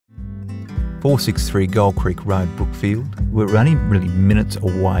463 Gold Creek Road, Brookfield. We're only really minutes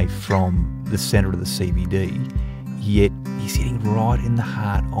away from the centre of the CBD, yet you're sitting right in the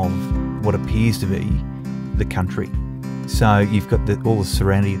heart of what appears to be the country. So you've got all the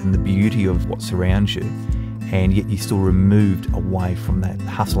serenity and the beauty of what surrounds you, and yet you're still removed away from that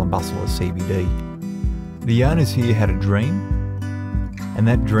hustle and bustle of CBD. The owners here had a dream, and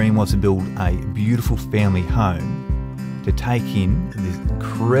that dream was to build a beautiful family home to take in this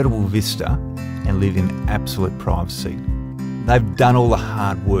incredible vista and live in absolute privacy. They've done all the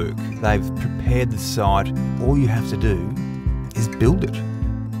hard work. They've prepared the site. All you have to do is build it.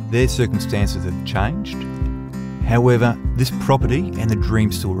 Their circumstances have changed. However, this property and the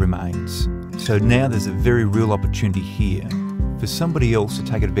dream still remains. So now there's a very real opportunity here for somebody else to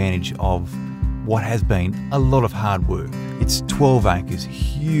take advantage of what has been a lot of hard work. It's 12 acres,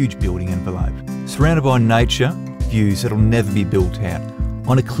 huge building envelope, surrounded by nature, views that'll never be built out.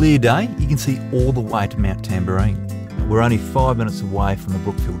 On a clear day, you can see all the way to Mount Tamborine. We're only 5 minutes away from the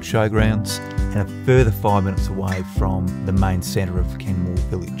Brookfield Showgrounds and a further 5 minutes away from the main centre of Kenmore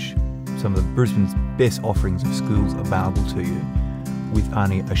Village. Some of Brisbane's best offerings of schools available to you with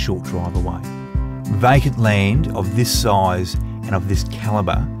only a short drive away. Vacant land of this size and of this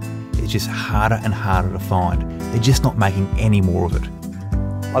calibre is just harder and harder to find. They're just not making any more of it.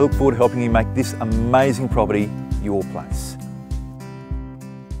 I look forward to helping you make this amazing property your place.